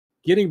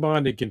Getting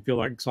bonded can feel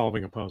like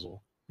solving a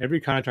puzzle. Every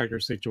contractor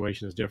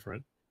situation is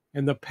different,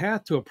 and the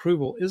path to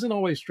approval isn't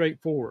always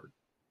straightforward.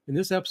 In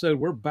this episode,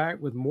 we're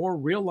back with more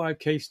real-life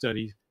case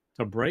studies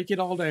to break it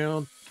all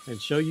down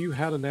and show you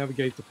how to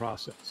navigate the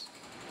process.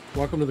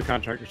 Welcome to the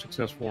Contractor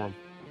Success Forum.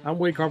 I'm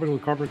Wade Carpenter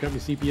with Carpenter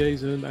Company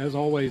CPAs, and as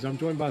always, I'm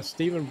joined by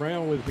Stephen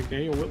Brown with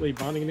McDaniel Whitley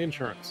Bonding and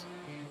Insurance.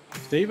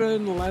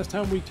 Stephen, the last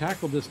time we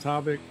tackled this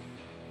topic,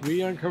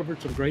 we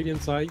uncovered some great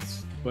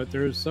insights, but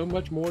there's so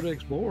much more to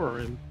explore,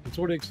 and I'm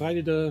sort of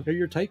excited to hear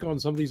your take on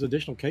some of these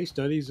additional case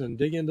studies and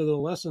dig into the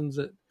lessons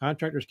that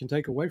contractors can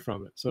take away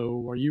from it.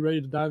 So are you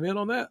ready to dive in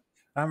on that?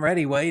 I'm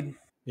ready, Wade.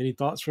 Any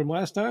thoughts from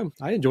last time?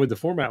 I enjoyed the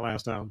format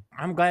last time.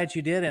 I'm glad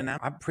you did, and I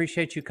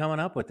appreciate you coming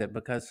up with it,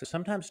 because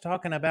sometimes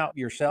talking about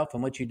yourself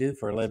and what you do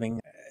for a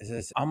living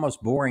is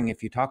almost boring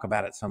if you talk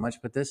about it so much,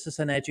 but this is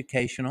an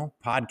educational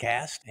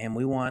podcast, and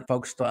we want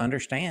folks to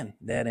understand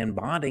that in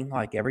bonding,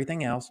 like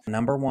everything else,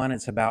 number one,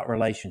 it's about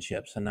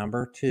relationships, and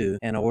number two,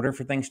 in order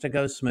for things to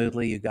go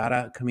smoothly, you got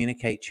to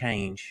communicate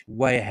change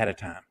way ahead of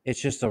time.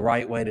 It's just the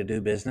right way to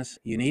do business.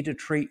 You need to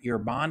treat your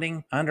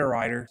bonding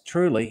underwriter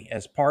truly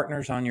as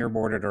partners on your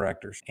board of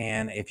directors.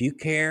 And if you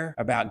care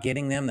about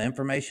getting them the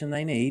information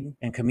they need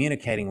and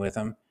communicating with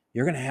them,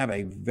 you're going to have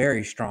a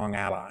very strong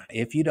ally.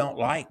 If you don't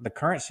like the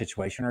current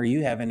situation, or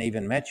you haven't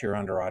even met your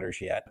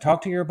underwriters yet,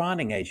 talk to your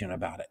bonding agent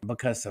about it,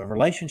 because the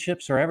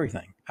relationships are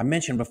everything. I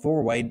mentioned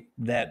before, Wade,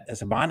 that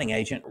as a bonding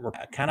agent, we're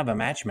kind of a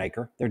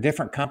matchmaker. They're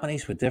different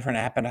companies with different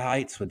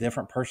appetites, with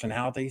different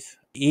personalities.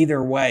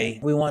 Either way,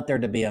 we want there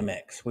to be a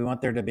mix. We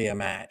want there to be a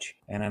match.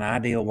 In an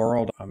ideal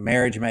world, a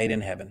marriage made in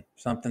heaven,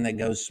 something that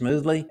goes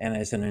smoothly and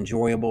is an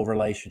enjoyable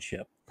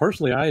relationship.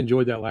 Personally, I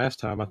enjoyed that last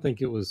time. I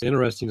think it was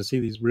interesting to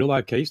see these real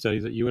life case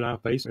studies that you and I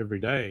face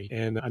every day.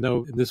 And I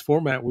know in this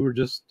format, we were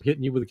just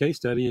hitting you with a case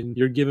study and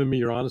you're giving me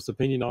your honest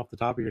opinion off the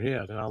top of your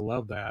head. And I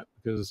love that,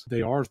 because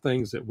they are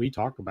things that we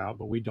talk about,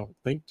 but we don't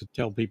think to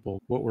tell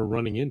people what we're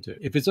running into.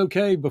 If it's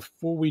okay,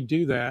 before we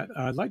do that,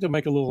 I'd like to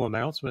make a little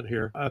announcement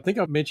here. I think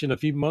I mentioned a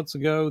few months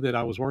ago that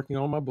I was working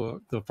on my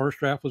book. The first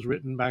draft was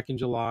written back in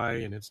July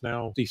and it's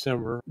now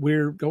December.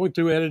 We're going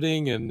through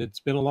editing and it's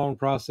been a long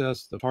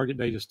process. The target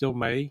date is still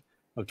May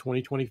of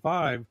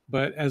 2025.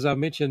 But as I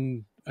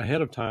mentioned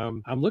ahead of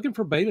time, I'm looking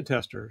for beta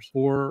testers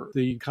for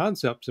the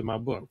concepts in my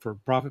book for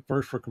Profit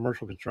First for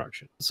commercial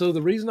construction. So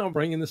the reason I'm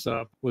bringing this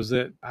up was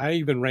that I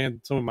even ran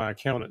some of my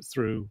accountants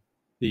through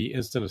the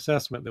instant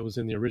assessment that was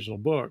in the original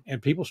book, and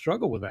people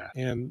struggle with that.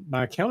 And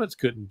my accountants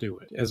couldn't do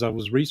it. As I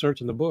was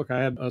researching the book,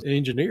 I had an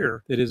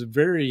engineer that is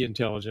very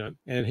intelligent,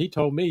 and he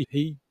told me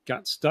he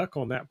got stuck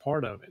on that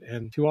part of it.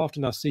 And too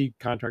often I see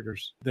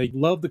contractors, they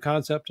love the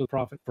concept of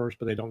Profit First,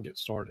 but they don't get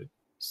started.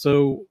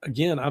 So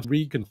again, I've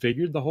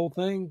reconfigured the whole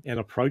thing and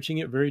approaching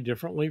it very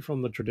differently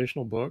from the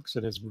traditional books,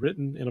 and it's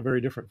written in a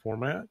very different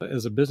format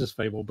as a business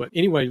fable. But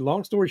anyway,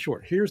 long story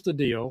short, here's the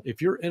deal.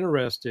 If you're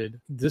interested,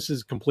 this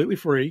is completely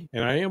free,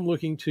 and I am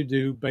looking to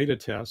do beta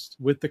tests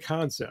with the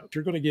concept.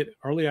 You're going to get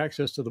early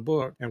access to the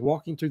book and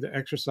walking through the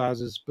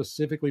exercises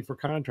specifically for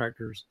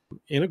contractors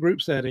in a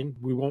group setting.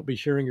 We won't be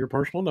sharing your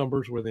personal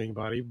numbers with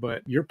anybody,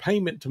 but your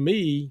payment to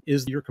me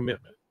is your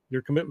commitment.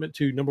 Your commitment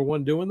to, number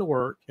one, doing the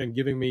work and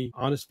giving me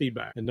honest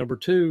feedback. And number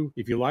two,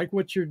 if you like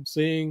what you're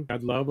seeing,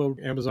 I'd love an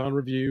Amazon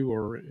review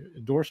or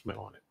endorsement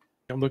on it.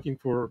 I'm looking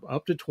for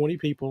up to 20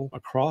 people, a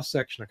cross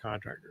section of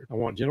contractors. I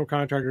want general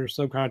contractors,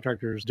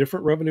 subcontractors,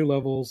 different revenue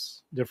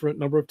levels, different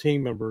number of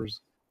team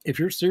members. If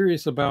you're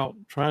serious about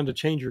trying to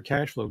change your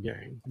cash flow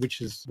game, which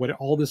is what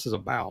all this is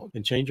about,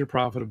 and change your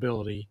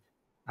profitability,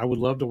 I would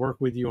love to work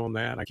with you on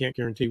that. I can't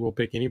guarantee we'll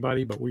pick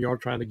anybody, but we are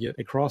trying to get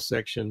a cross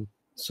section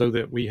so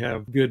that we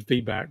have good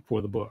feedback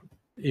for the book.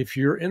 If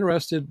you're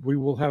interested, we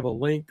will have a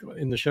link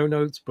in the show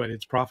notes, but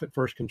it's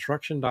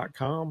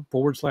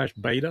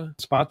profitfirstconstruction.com/beta.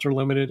 Spots are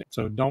limited,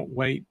 so don't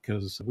wait,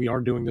 because we are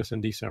doing this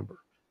in December.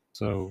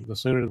 So the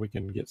sooner we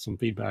can get some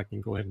feedback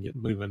and go ahead and get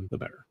moving, the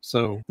better.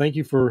 So thank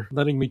you for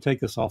letting me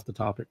take us off the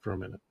topic for a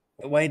minute.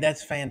 Wade,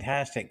 that's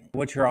fantastic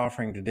what you're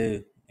offering to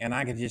do. And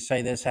I could just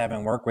say this,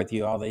 having worked with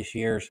you all these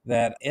years,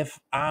 that if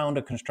I owned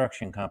a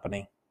construction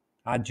company,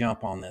 I'd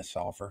jump on this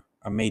offer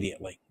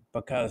immediately.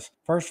 Because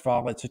first of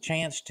all, it's a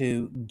chance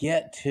to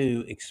get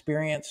to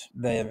experience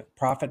the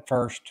Profit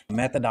First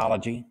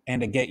methodology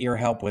and to get your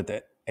help with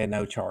it at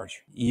no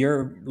charge.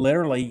 You're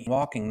literally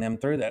walking them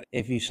through that.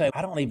 If you say,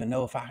 I don't even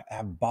know if I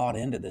have bought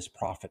into this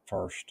Profit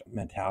First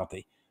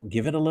mentality,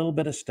 give it a little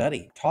bit of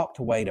study. Talk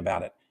to Wade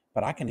about it.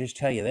 But I can just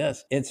tell you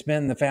this, it's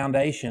been the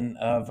foundation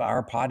of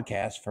our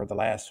podcast for the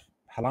last,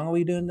 how long are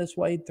we doing this,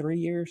 Wade? 3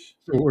 years?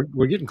 So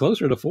we're getting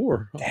closer to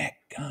 4.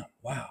 Dadgum,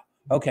 wow.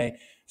 Okay,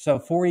 so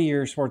 4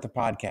 years worth of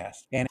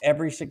podcast, and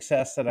every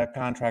success that a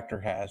contractor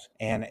has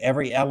and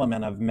every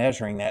element of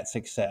measuring that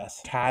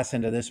success ties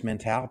into this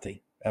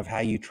mentality of how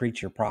you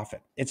treat your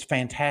profit. It's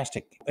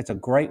fantastic. It's a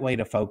great way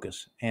to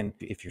focus. And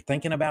if you're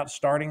thinking about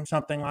starting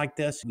something like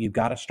this, you've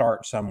got to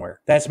start somewhere.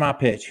 That's my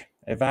pitch.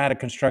 If I had a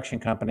construction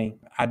company,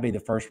 I'd be the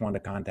first one to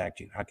contact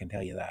you. I can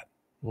tell you that.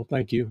 Well,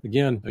 thank you.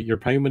 Again, your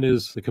payment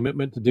is the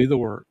commitment to do the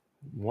work.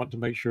 want to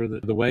make sure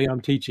that the way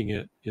I'm teaching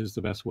it is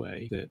the best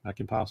way that I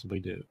can possibly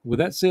do. With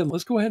that said,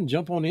 let's go ahead and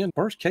jump on in.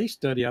 First case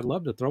study I'd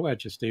love to throw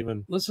at you,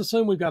 Stephen. Let's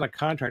assume we've got a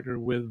contractor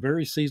with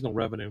very seasonal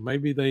revenue.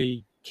 Maybe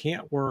they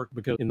can't work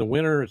because in the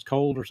winter it's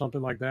cold or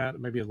something like that.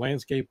 Maybe a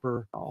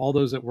landscaper, all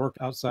those that work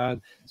outside.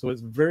 So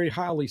it's very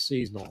highly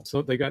seasonal.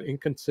 So they got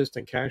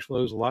inconsistent cash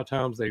flows. A lot of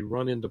times they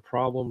run into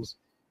problems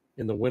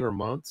in the winter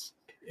months.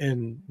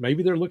 And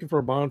maybe they're looking for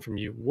a bond from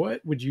you.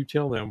 What would you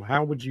tell them?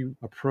 How would you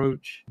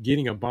approach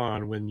getting a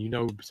bond when you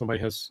know somebody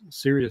has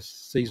serious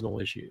seasonal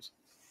issues?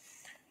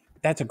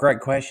 That's a great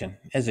question.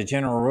 As a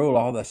general rule,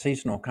 all the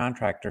seasonal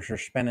contractors are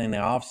spending the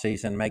off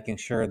season making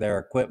sure their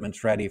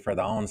equipment's ready for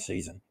the on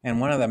season.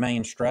 And one of the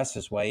main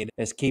stresses, Wade,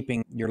 is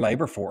keeping your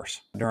labor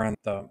force during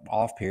the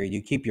off period.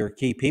 You keep your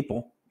key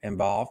people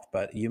involved,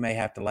 but you may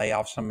have to lay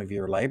off some of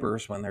your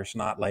laborers when there's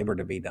not labor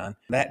to be done.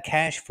 That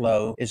cash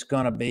flow is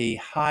going to be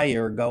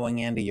higher going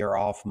into your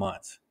off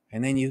months.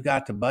 And then you've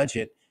got to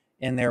budget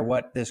in there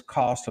what this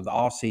cost of the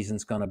off season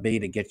is going to be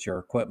to get your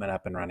equipment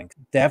up and running.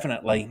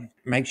 Definitely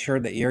make sure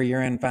that your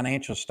year-end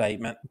financial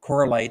statement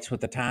correlates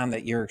with the time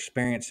that you're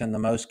experiencing the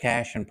most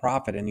cash and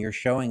profit, and you're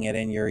showing it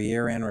in your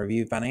year-end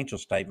review financial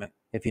statement.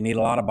 If you need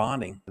a lot of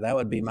bonding, that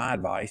would be my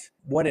advice.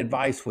 What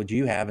advice would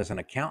you have as an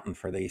accountant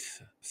for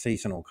these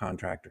seasonal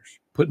contractors?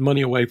 Put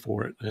money away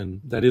for it.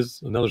 And that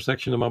is another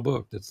section of my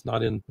book that's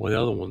not in one of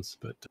the other ones.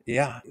 But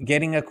yeah,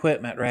 getting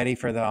equipment ready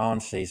for the on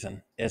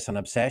season is an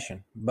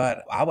obsession.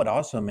 But I would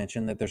also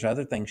mention that there's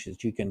other things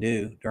that you can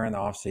do during the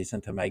off season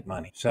to make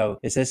money. So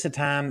is this a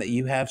time that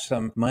you have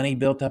some money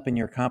built up in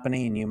your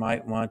company and you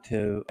might want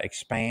to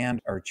expand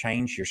or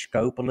change your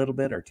scope a little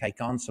bit or take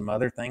on some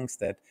other things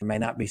that may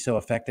not be so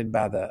affected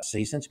by the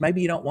seasons?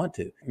 Maybe you don't want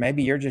to.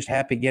 Maybe you're just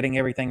happy getting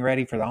everything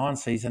ready for the on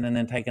season and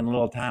then taking a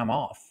little time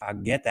off. I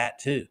get that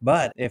too.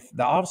 But if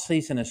the off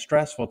season is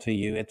stressful to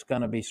you, it's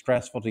going to be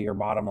stressful to your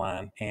bottom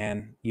line,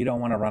 and you don't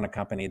want to run a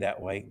company that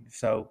way.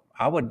 So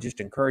I would just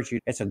encourage you.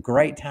 It's a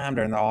great time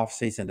during the off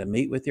season to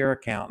meet with your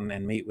accountant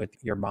and meet with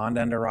your bond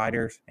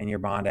underwriters and your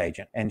bond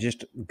agent and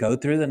just go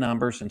through the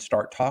numbers and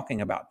start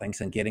talking about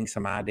things and getting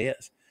some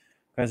ideas,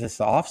 because it's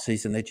the off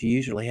season that you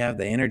usually have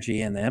the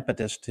energy and the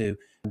impetus to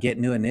get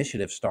new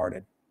initiatives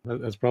started.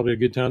 That's probably a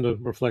good time to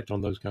reflect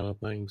on those kind of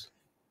things.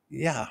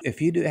 Yeah.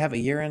 If you do have a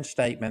year-end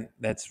statement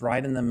that's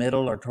right in the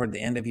middle or toward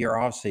the end of your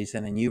off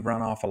season and you've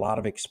run off a lot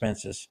of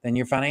expenses, then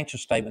your financial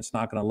statement's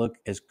not going to look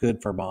as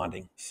good for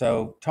bonding.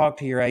 So talk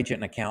to your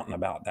agent and accountant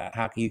about that,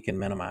 how you can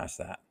minimize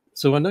that.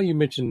 So I know you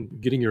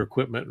mentioned getting your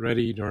equipment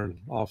ready during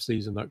off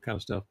season, that kind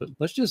of stuff, but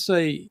let's just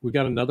say we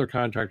got another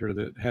contractor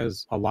that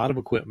has a lot of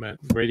equipment,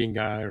 grading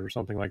guy or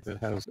something like that,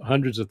 has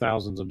hundreds of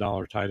thousands of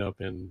dollars tied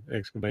up in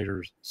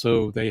excavators.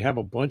 So they have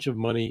a bunch of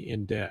money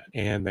in debt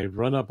and they've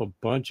run up a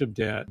bunch of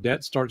debt.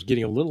 Debt starts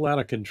getting a little out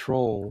of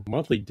control.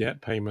 Monthly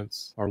debt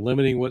payments are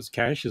limiting what's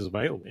cash is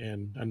available.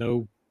 And I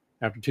know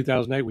after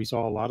 2008, we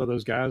saw a lot of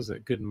those guys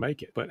that couldn't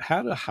make it. But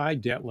how do high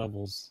debt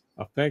levels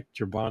affect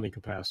your bonding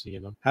capacity?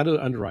 And how do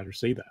underwriters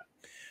see that?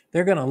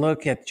 They're going to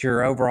look at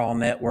your overall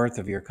net worth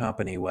of your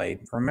company,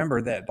 Wade.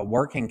 Remember that the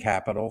working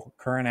capital,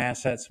 current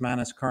assets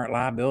minus current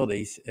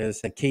liabilities,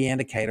 is the key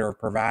indicator of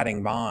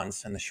providing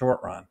bonds in the short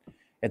run.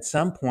 At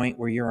some point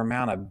where your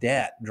amount of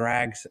debt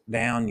drags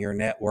down your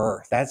net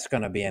worth, that's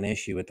going to be an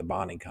issue with the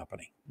bonding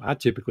company. I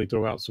typically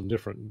throw out some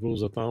different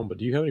rules of thumb, but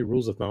do you have any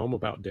rules of thumb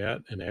about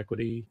debt and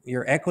equity?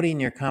 Your equity in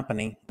your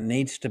company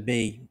needs to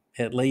be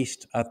at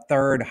least a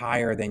third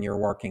higher than your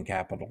working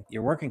capital.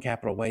 Your working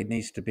capital, Wade,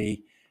 needs to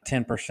be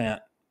 10%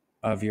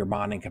 of your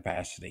bonding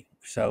capacity.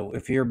 So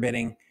if you're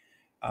bidding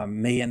 $1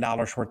 million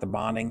worth of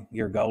bonding,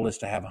 your goal is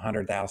to have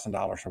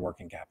 $100,000 of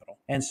working capital,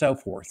 and so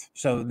forth.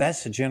 So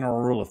that's the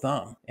general rule of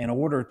thumb. In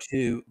order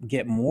to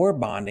get more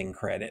bonding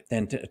credit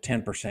than a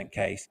 10%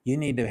 case, you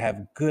need to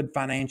have good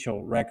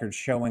financial records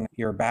showing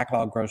your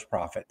backlog gross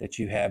profit that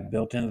you have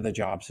built into the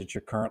jobs that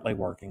you're currently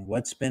working.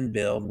 What's been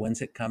billed?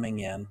 When's it coming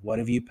in? What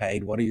have you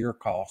paid? What are your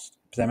costs?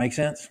 Does that make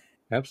sense?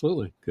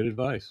 Absolutely. Good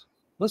advice.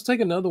 Let's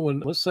take another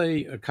one. Let's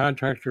say a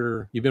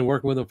contractor, you've been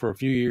working with them for a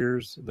few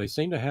years. They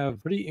seem to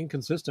have pretty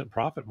inconsistent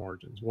profit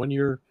margins. One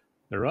year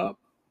they're up,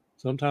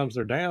 sometimes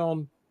they're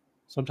down.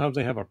 Sometimes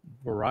they have a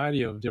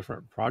variety of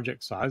different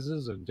project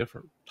sizes and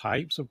different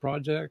types of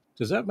project.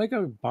 Does that make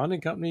a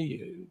bonding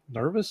company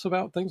nervous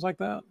about things like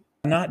that?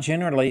 Not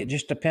generally. It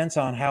just depends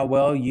on how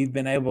well you've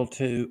been able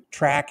to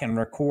track and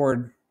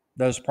record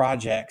those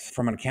projects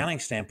from an accounting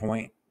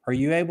standpoint. Are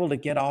you able to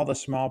get all the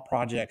small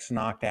projects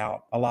knocked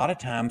out? A lot of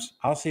times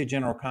I'll see a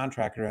general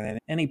contractor and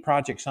any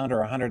projects under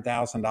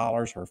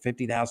 $100,000 or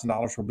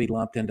 $50,000 will be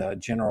lumped into a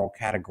general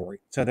category.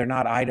 So they're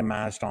not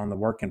itemized on the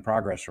work in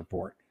progress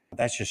report.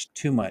 That's just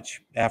too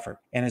much effort.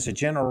 And as a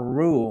general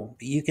rule,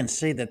 you can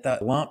see that the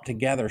lumped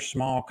together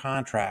small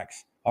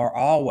contracts are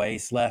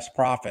always less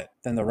profit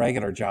than the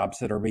regular jobs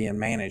that are being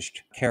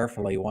managed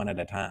carefully one at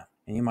a time.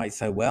 And you might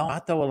say, well, I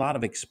throw a lot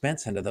of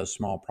expense into those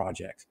small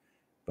projects.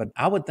 But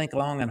I would think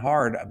long and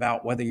hard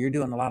about whether you're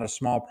doing a lot of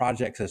small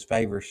projects as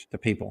favors to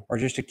people or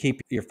just to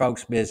keep your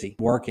folks busy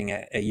working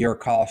at your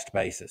cost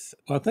basis.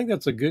 Well, I think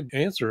that's a good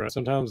answer.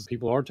 Sometimes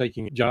people are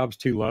taking jobs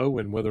too low,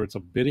 and whether it's a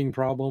bidding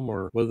problem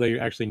or whether they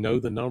actually know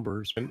the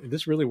numbers. And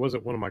this really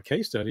wasn't one of my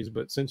case studies,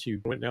 but since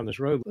you went down this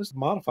road, let's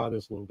modify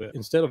this a little bit.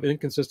 Instead of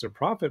inconsistent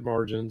profit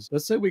margins,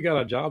 let's say we got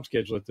a job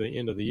schedule at the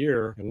end of the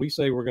year and we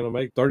say we're going to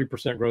make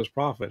 30% gross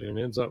profit and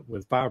it ends up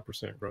with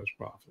 5% gross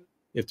profit.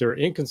 If they're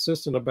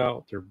inconsistent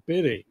about their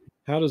bidding,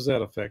 how does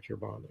that affect your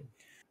bonding?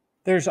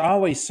 There's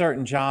always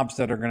certain jobs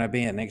that are going to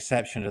be an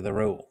exception to the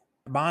rule.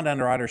 Bond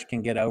underwriters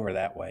can get over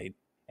that, Wade.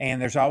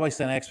 And there's always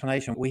an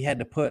explanation. We had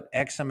to put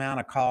X amount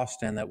of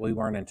cost in that we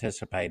weren't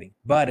anticipating,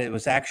 but it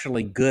was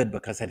actually good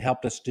because it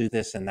helped us do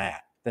this and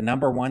that. The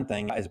number one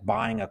thing is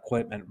buying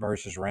equipment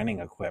versus renting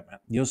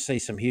equipment. You'll see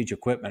some huge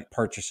equipment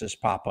purchases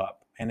pop up.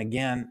 And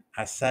again,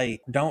 I say,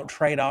 don't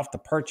trade off the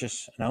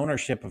purchase and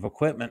ownership of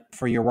equipment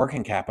for your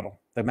working capital,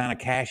 the amount of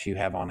cash you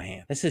have on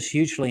hand. This is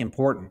hugely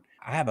important.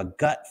 I have a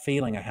gut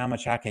feeling of how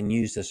much I can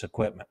use this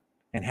equipment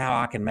and how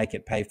I can make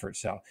it pay for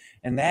itself.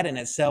 And that in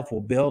itself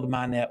will build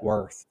my net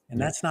worth. And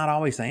that's not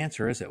always the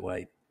answer, is it,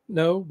 Wade?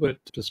 No, but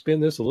to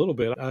spin this a little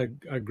bit, I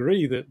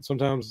agree that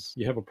sometimes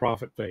you have a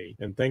profit fade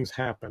and things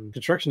happen.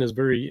 Construction is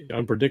very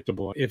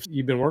unpredictable. If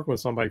you've been working with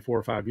somebody 4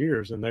 or 5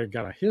 years and they've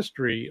got a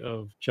history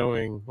of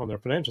showing on their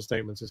financial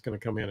statements it's going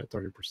to come in at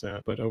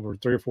 30%, but over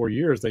 3 or 4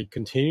 years, they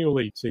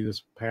continually see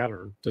this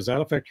pattern. Does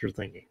that affect your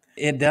thinking?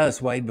 It does,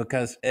 Wade,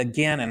 because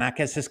again, and I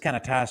guess this kind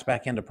of ties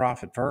back into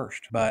profit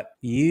first, but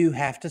you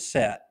have to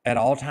set at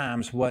all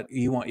times what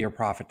you want your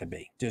profit to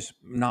be, just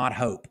not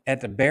hope.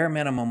 At the bare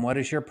minimum, what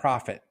does your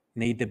profit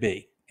need to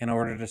be in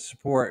order to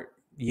support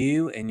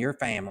you and your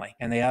family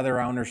and the other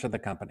owners of the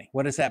company?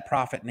 What does that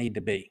profit need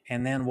to be?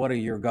 And then what are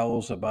your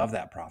goals above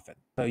that profit?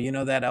 So you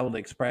know that old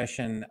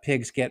expression,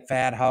 pigs get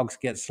fat, hogs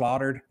get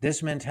slaughtered.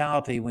 This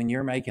mentality, when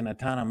you're making a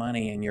ton of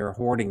money and you're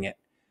hoarding it,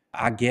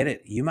 I get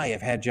it. You may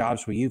have had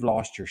jobs where you've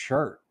lost your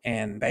shirt.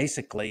 And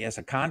basically, as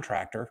a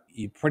contractor,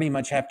 you pretty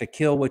much have to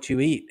kill what you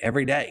eat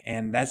every day.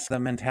 And that's the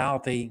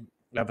mentality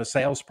of a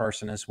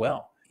salesperson as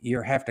well.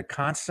 You have to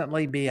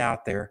constantly be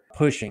out there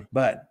pushing,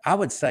 but I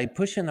would say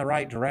push in the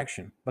right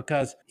direction,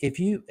 because if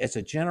you, as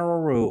a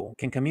general rule,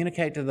 can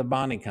communicate to the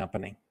bonding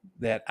company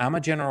that I'm a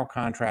general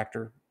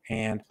contractor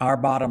and our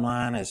bottom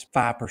line is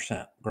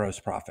 5% gross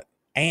profit,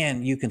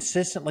 and you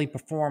consistently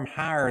perform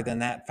higher than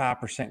that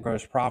 5%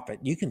 gross profit,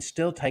 you can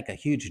still take a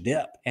huge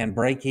dip and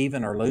break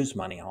even or lose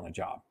money on a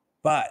job.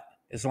 But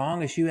as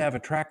long as you have a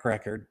track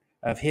record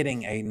of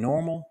hitting a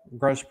normal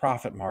gross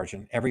profit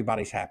margin,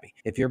 everybody's happy.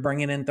 If you're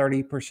bringing in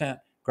 30%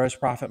 gross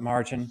profit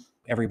margin,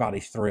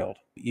 everybody's thrilled,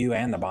 you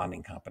and the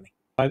bonding company.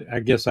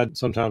 I guess I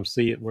sometimes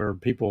see it where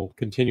people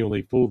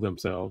continually fool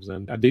themselves.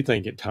 And I do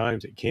think at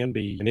times it can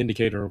be an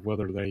indicator of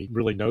whether they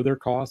really know their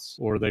costs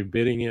or they're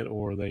bidding it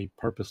or they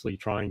purposely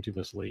trying to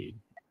mislead.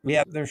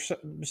 Yeah, there's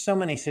so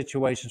many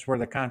situations where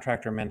the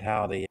contractor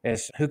mentality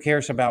is, who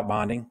cares about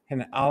bonding?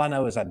 And all I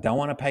know is I don't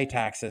want to pay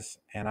taxes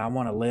and I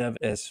want to live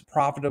as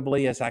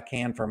profitably as I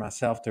can for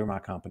myself through my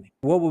company.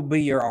 What would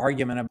be your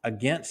argument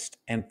against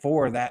and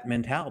for that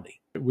mentality?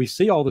 We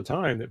see all the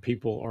time that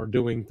people are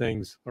doing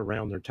things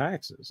around their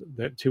taxes,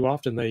 that too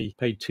often they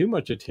pay too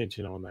much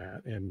attention on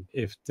that. And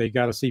if they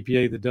got a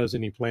CPA that does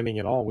any planning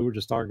at all, we were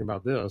just talking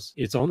about this,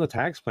 it's on the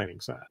tax planning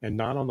side and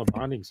not on the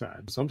bonding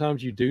side.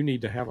 Sometimes you do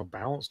need to have a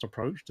balanced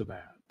approach to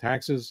that.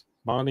 Taxes,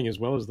 bonding, as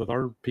well as the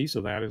third piece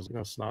of that is,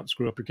 let's not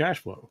screw up your cash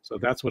flow. So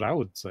that's what I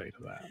would say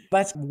to that.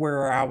 That's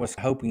where I was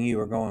hoping you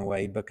were going,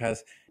 Wade,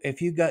 because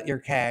if you got your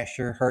cash,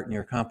 you're hurting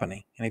your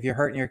company. And if you're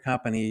hurting your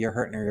company, you're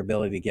hurting your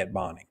ability to get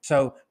bonding.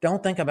 So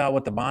don't think about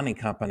what the bonding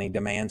company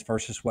demands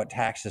versus what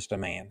taxes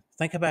demand.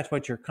 Think about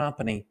what your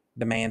company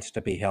demands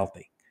to be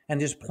healthy.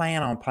 And just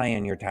plan on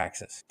paying your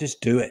taxes.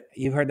 Just do it.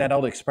 You've heard that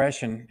old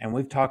expression, and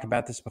we've talked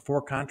about this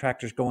before,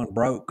 contractors going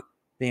broke,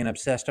 being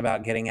obsessed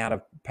about getting out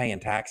of paying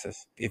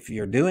taxes. If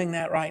you're doing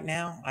that right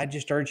now, I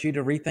just urge you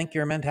to rethink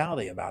your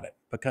mentality about it,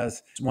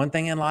 because one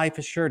thing in life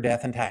is sure,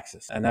 death and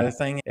taxes. Another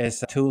thing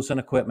is tools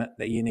and equipment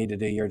that you need to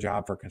do your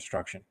job for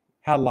construction.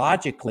 How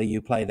logically you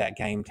play that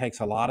game takes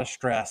a lot of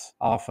stress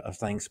off of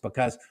things,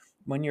 because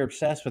when you're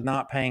obsessed with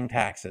not paying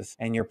taxes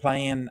and you're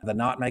playing the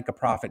not make a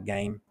profit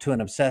game to an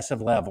obsessive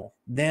level,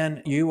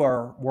 then you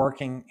are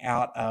working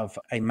out of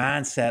a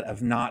mindset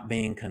of not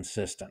being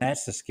consistent.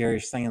 That's the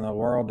scariest thing in the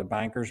world to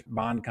bankers,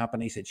 bond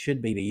companies. It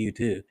should be to you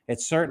too. It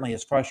certainly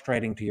is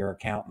frustrating to your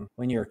accountant.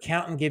 When your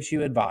accountant gives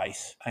you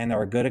advice and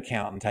they're a good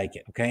accountant, take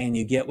it, okay? And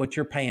you get what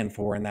you're paying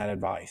for in that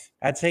advice.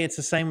 I'd say it's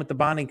the same with the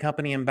bonding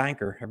company and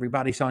banker.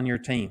 Everybody's on your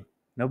team.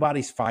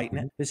 Nobody's fighting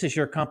it. This is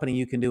your company.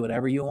 You can do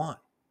whatever you want.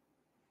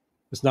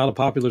 It's not a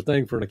popular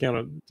thing for an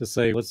accountant to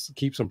say, let's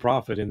keep some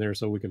profit in there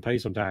so we can pay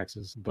some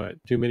taxes. But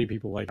too many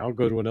people I'll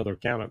go to another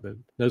accountant that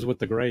knows what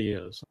the gray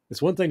is.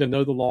 It's one thing to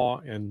know the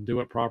law and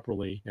do it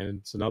properly. And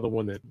it's another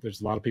one that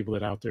there's a lot of people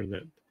that out there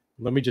that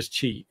let me just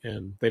cheat.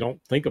 And they don't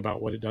think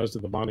about what it does to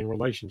the bonding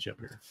relationship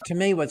here. To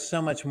me, what's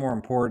so much more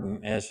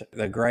important is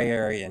the gray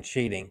area in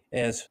cheating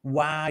is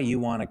why you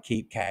want to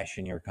keep cash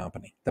in your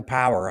company, the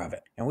power of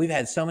it. And we've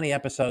had so many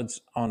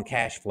episodes on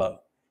cash flow.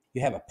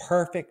 You have a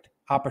perfect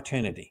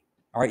opportunity.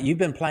 All right, you've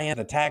been playing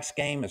the tax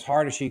game as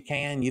hard as you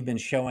can. You've been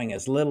showing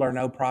as little or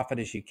no profit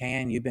as you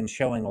can. You've been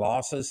showing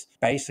losses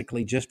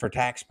basically just for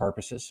tax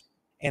purposes.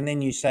 And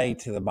then you say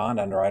to the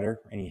bond underwriter,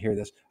 and you hear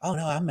this, oh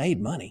no, I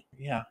made money.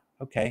 Yeah,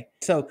 okay.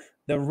 So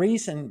the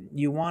reason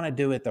you want to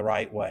do it the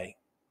right way,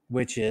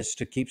 which is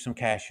to keep some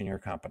cash in your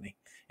company,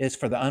 is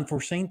for the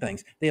unforeseen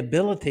things. The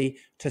ability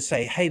to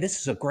say, hey, this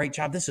is a great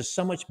job. This is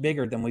so much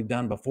bigger than we've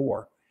done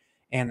before.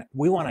 And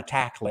we want to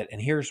tackle it. And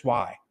here's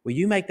why. Well,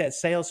 you make that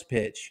sales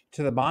pitch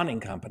to the bonding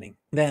company,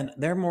 then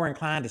they're more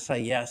inclined to say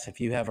yes if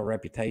you have a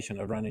reputation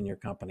of running your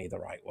company the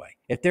right way.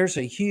 If there's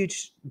a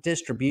huge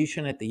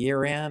distribution at the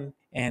year end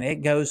and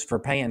it goes for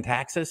paying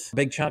taxes, a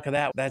big chunk of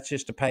that's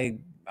just to pay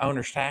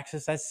owner's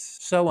taxes, that's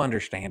so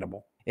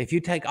understandable. If you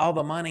take all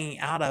the money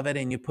out of it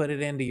and you put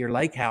it into your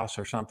lake house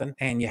or something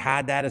and you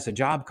hide that as a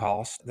job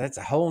cost, that's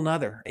a whole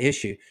nother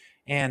issue.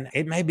 And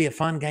it may be a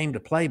fun game to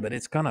play, but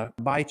it's going to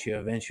bite you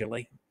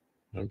eventually.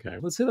 Okay,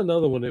 let's hit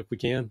another one if we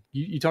can.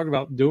 You talked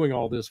about doing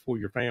all this for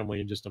your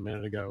family just a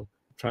minute ago,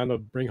 trying to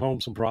bring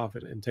home some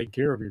profit and take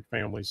care of your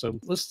family. So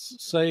let's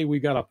say we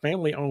got a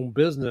family-owned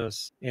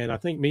business, and I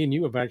think me and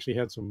you have actually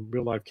had some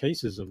real-life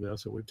cases of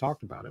this, and we've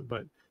talked about it.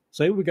 But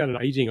say we got an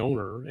aging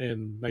owner,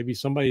 and maybe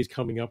somebody's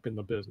coming up in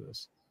the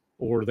business,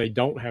 or they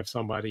don't have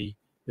somebody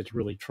that's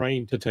really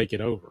trained to take it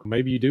over.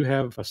 Maybe you do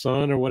have a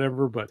son or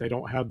whatever, but they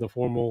don't have the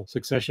formal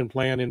succession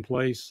plan in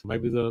place.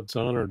 Maybe the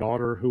son or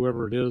daughter,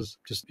 whoever it is,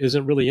 just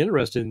isn't really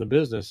interested in the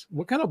business.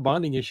 What kind of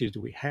bonding issues do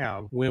we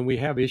have when we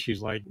have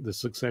issues like the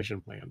succession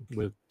plan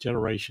with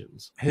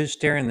generations? Who's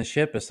steering the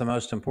ship is the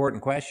most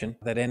important question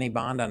that any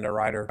bond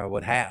underwriter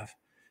would have.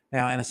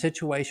 Now, in a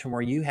situation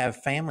where you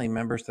have family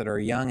members that are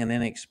young and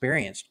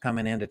inexperienced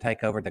coming in to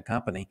take over the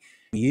company,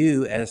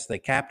 you as the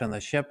captain of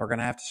the ship are going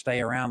to have to stay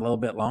around a little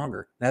bit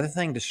longer. Another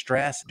thing to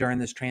stress during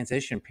this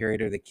transition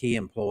period are the key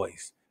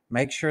employees.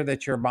 Make sure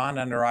that your bond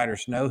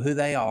underwriters know who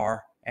they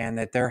are and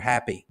that they're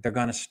happy. They're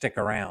going to stick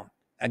around.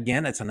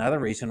 Again, it's another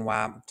reason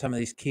why some of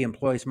these key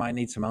employees might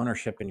need some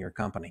ownership in your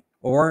company.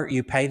 Or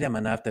you pay them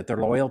enough that their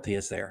loyalty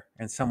is there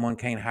and someone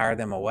can't hire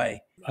them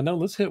away. I know,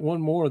 let's hit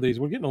one more of these.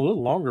 We're getting a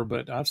little longer,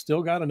 but I've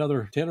still got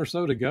another 10 or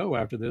so to go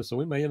after this. So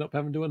we may end up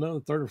having to do another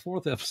third or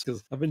fourth episode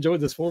because I've enjoyed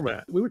this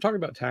format. We were talking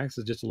about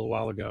taxes just a little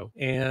while ago,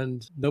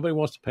 and nobody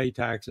wants to pay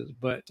taxes,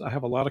 but I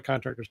have a lot of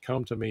contractors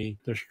come to me.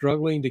 They're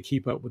struggling to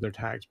keep up with their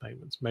tax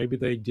payments. Maybe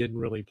they didn't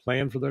really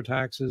plan for their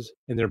taxes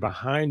and they're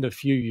behind a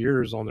few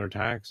years on their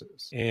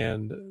taxes,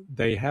 and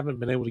they haven't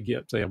been able to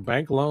get, say, a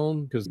bank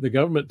loan because the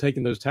government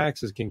taking those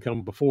taxes can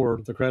come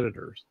before the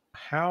creditors.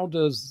 How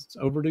does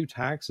overdue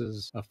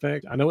taxes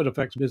affect, I know it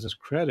affects business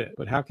credit,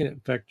 but how can it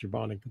affect your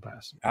bonding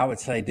capacity? I would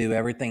say do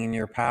everything in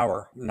your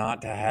power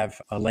not to have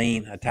a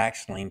lien, a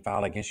tax lien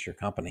filed against your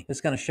company.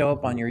 It's going to show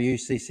up on your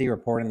UCC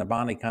report and the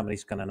bonding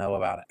company's going to know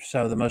about it.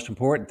 So the most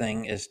important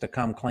thing is to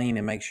come clean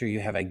and make sure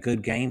you have a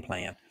good game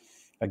plan.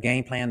 A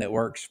game plan that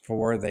works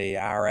for the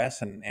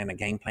IRS and a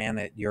game plan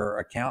that your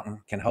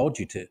accountant can hold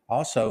you to.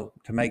 Also,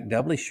 to make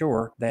doubly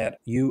sure that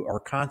you are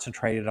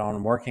concentrated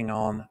on working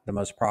on the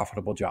most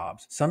profitable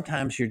jobs.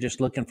 Sometimes you're just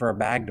looking for a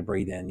bag to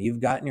breathe in. You've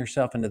gotten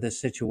yourself into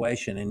this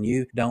situation and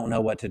you don't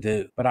know what to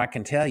do. But I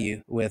can tell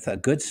you, with a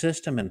good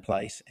system in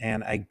place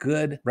and a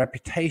good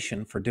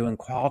reputation for doing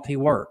quality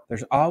work,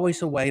 there's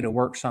always a way to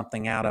work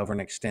something out over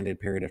an extended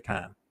period of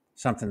time.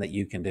 Something that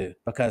you can do,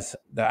 because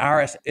the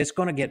IRS is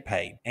going to get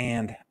paid,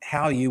 and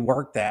how you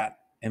work that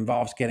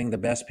involves getting the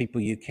best people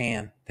you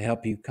can to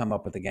help you come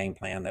up with a game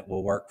plan that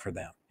will work for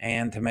them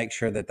and to make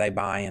sure that they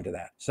buy into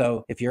that.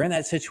 So if you're in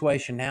that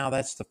situation now,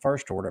 that's the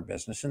first order of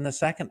business. And the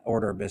second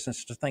order of business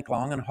is to think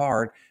long and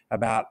hard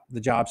about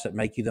the jobs that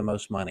make you the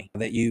most money,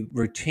 that you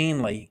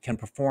routinely can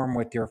perform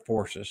with your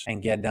forces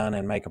and get done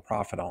and make a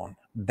profit on.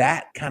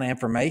 That kind of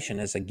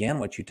information is, again,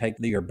 what you take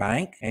to your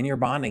bank and your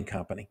bonding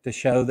company to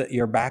show that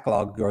your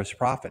backlog gross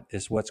profit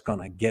is what's going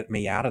to get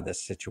me out of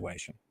this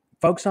situation.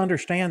 Folks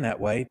understand that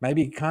way.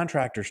 Maybe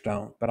contractors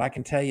don't, but I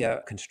can tell you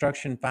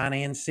construction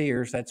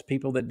financiers, that's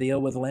people that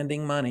deal with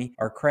lending money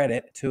or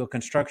credit to a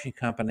construction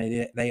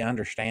company, they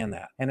understand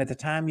that. And at the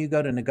time you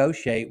go to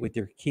negotiate with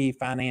your key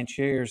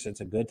financiers,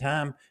 it's a good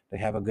time to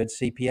have a good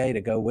CPA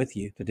to go with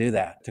you to do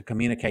that, to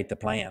communicate the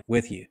plan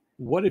with you.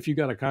 What if you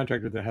got a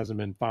contractor that hasn't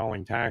been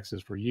filing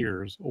taxes for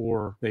years,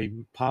 or they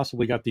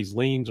possibly got these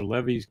liens or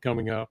levies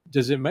coming up?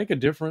 Does it make a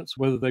difference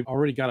whether they've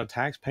already got a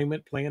tax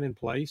payment plan in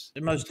place?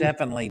 It most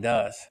definitely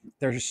does.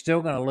 They're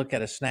still going to look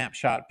at a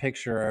snapshot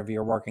picture of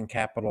your working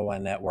capital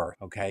and net worth.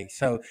 Okay.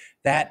 So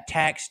that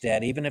tax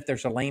debt, even if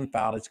there's a lien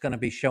filed, it's going to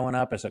be showing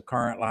up as a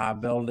current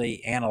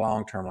liability and a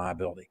long-term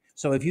liability.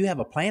 So if you have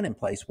a plan in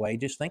place,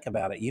 Wade, just think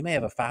about it. You may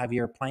have a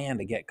 5-year plan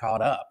to get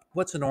caught up.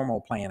 What's a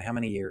normal plan? How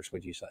many years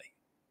would you say?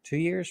 2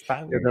 years,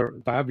 5 years?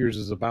 Yeah, 5 years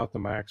is about the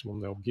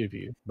maximum they'll give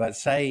you. But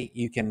say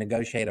you can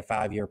negotiate a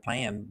 5-year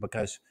plan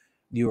because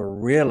you are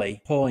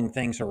really pulling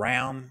things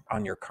around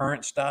on your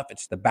current stuff.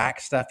 It's the back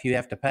stuff you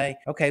have to pay.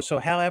 Okay, so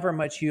however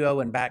much you owe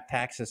in back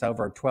taxes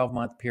over a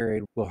 12-month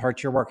period will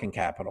hurt your working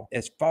capital.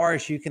 As far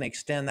as you can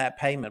extend that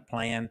payment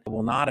plan, it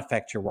will not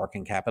affect your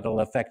working capital.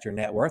 It'll affect your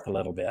net worth a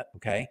little bit,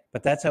 okay?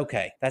 But that's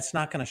okay. That's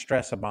not going to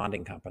stress a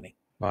bonding company.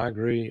 I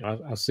agree.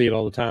 I see it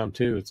all the time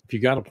too. It's if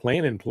you got a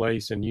plan in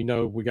place and you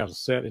know we got a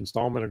set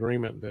installment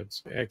agreement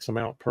that's X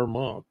amount per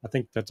month, I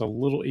think that's a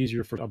little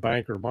easier for a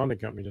bank or a bonding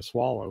company to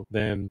swallow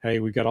than, hey,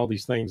 we got all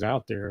these things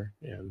out there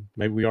and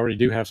maybe we already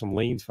do have some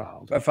liens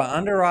filed. If an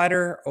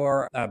underwriter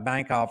or a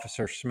bank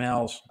officer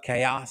smells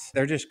chaos,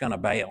 they're just going to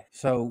bail.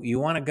 So you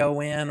want to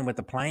go in with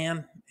a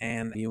plan,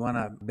 and you want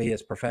to be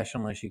as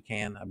professional as you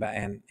can about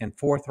and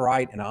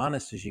forthright and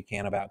honest as you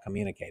can about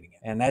communicating it.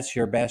 And that's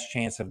your best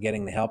chance of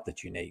getting the help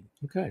that you need.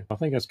 Okay. I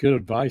think that's good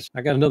advice.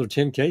 I got another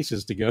 10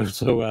 cases to go,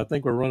 so I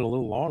think we're running a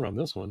little long on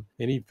this one.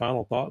 Any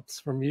final thoughts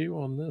from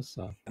you on this?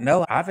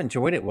 No, I've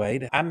enjoyed it,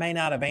 Wade. I may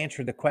not have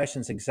answered the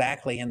questions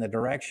exactly in the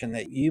direction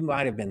that you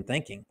might have been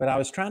thinking, but I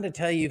was trying to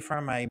tell you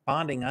from a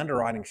bonding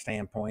underwriting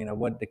standpoint of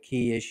what the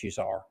key issues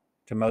are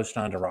to most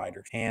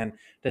underwriters. And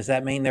does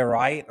that mean they're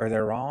right or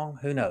they're wrong?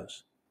 Who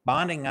knows?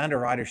 Bonding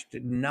underwriters do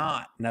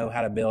not know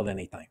how to build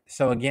anything.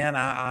 So again,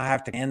 I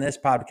have to end this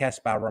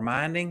podcast by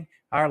reminding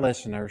our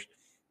listeners,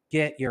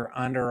 get your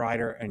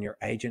underwriter and your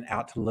agent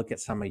out to look at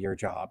some of your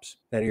jobs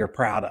that you're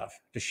proud of,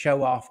 to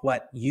show off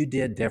what you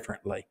did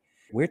differently.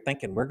 We're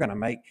thinking we're going to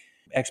make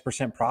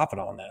X% profit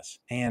on this,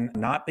 and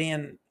not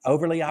being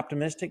overly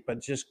optimistic, but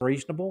just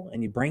reasonable.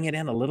 And you bring it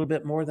in a little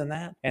bit more than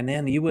that, and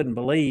then you wouldn't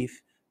believe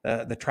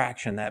the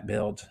traction that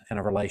builds in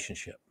a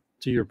relationship.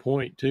 To your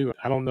point too,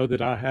 I don't know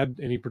that I had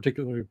any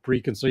particular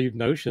preconceived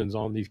notions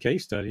on these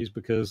case studies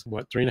because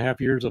 3.5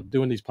 years of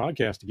doing these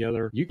podcasts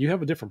together, you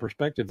have a different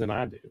perspective than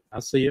I do.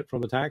 I see it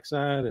from the tax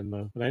side and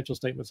the financial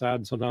statement side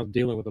and sometimes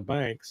dealing with the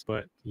banks,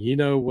 but you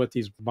know what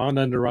these bond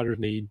underwriters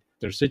need.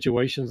 There's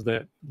situations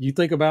that you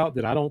think about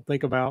that I don't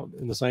think about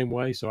in the same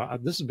way. So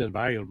this has been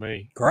valuable to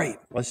me. Great.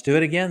 Let's do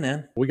it again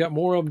then. We got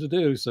more of them to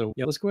do. So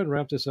yeah, let's go ahead and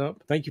wrap this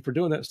up. Thank you for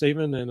doing that,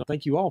 Stephen. And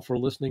thank you all for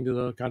listening to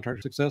the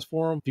Contractor Success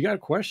Forum. If you got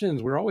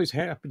questions, we're always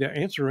happy to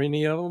answer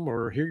any of them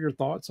or hear your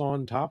thoughts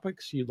on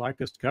topics you'd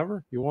like us to cover.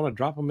 If you want to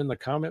drop them in the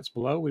comments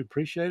below, we'd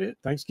appreciate it.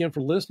 Thanks again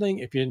for listening.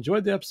 If you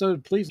enjoyed the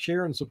episode, please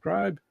share and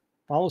subscribe.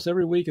 Follow us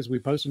every week as we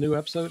post a new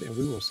episode, and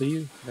we will see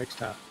you next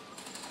time.